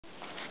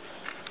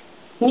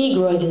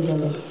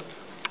Negroidism.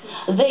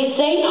 They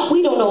say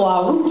we don't know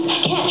our roots,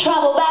 can't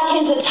travel back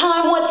into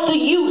time, what's the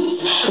use?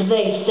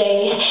 They say,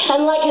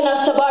 and liken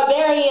us to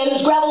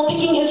barbarians,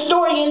 gravel-picking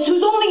historians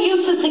whose only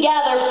use is to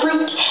gather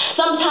fruit,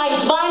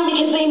 sometimes vine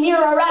because they mirror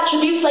our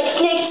attributes like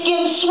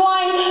snake-skinned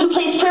swine who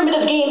plays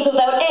primitive games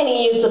without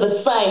any use of a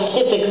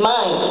scientific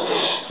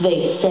mind.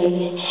 They say,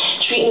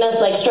 treating us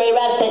like stray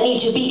rats that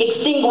need to be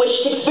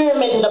extinguished,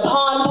 experimented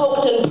upon,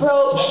 poked and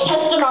probed,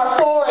 testing our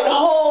foreign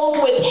holes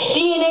with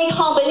DNA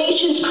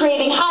combinations,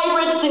 creating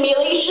hybrid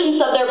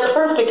simulations of their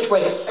perfect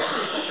race.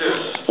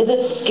 Is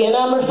it skin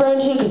I'm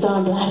referring to? Because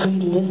I'm black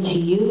reading this to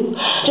you.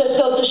 Just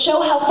goes to show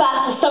how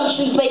fast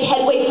assumptions make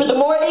headway for the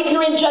more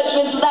ignorant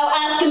judgments without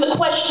asking the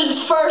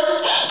questions first.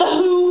 The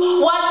who,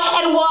 what,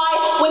 and why,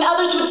 when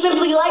others would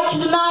simply like to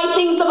deny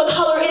things of a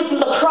color isn't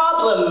the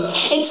problem.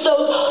 It's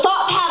those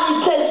thought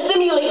patterns that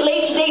simulate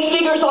late-to-date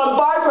figures on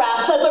bar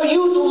graphs as our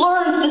youth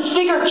learns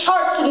disfigured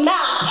charts and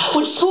math,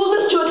 which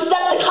schools us to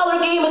accept the color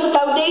game as a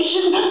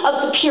foundation of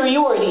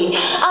superiority.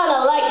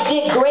 Unlike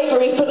Dick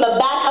Gregory from the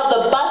back of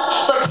the bus,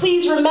 but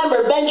please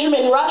remember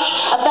Benjamin Rush,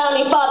 a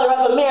founding father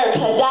of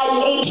America, died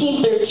in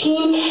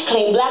 1813,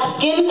 claimed black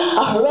skin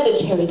a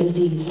hereditary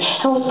disease,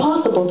 and was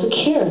possible to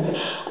cure.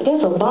 I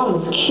guess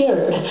Obama's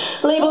cured.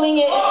 Labeling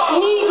it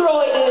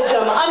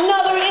Negroidism,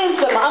 another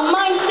ism, a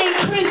mind-state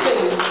prison.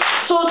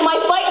 So is my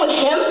fight with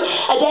him,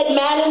 a dead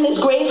man in his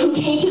grave who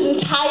tainted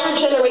entire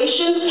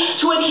generations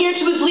to adhere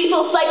to his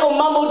lethal cycle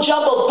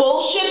mumbo-jumbo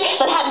bullshit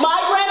that had my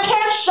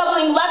grandparents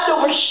shoveling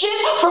leftover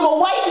shit from a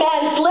white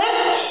man's lip?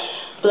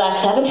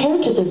 Blacks have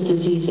inherited this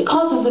disease. It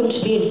causes them to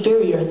be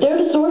inferior.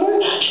 Their disorder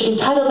should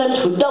entitle them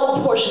to a double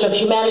portion of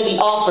humanity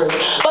offered.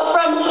 But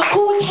from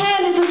whose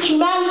hand is this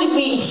humanity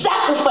being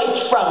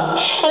sacrificed from?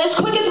 And as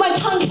quick as my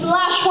tongue can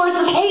lash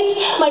words of hate,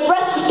 my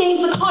breath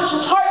sustains the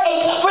conscious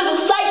heartache for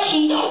the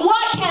psyche.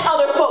 Why can't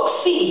other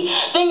folks see?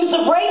 Things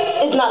of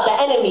race is not the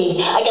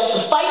enemy. I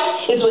guess the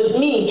fight is with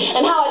me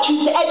and how I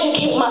choose to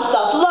educate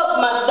myself,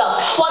 love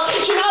myself, while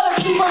teaching other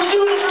people to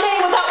do the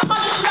same without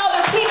punishing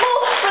other people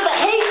for the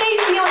hate they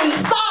feel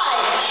inside.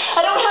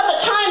 I don't have the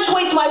time to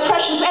waste my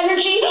precious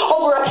energy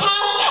over a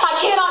past I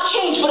cannot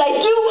change, but I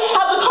do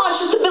have the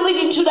conscious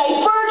ability to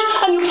diverge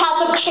a new path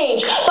of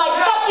change by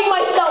accepting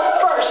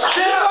myself first,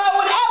 before I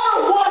would ever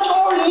want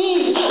or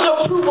need the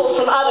approval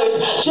from others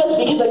just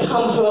because I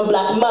come from a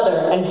black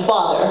mother and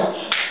father.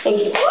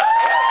 Thank you.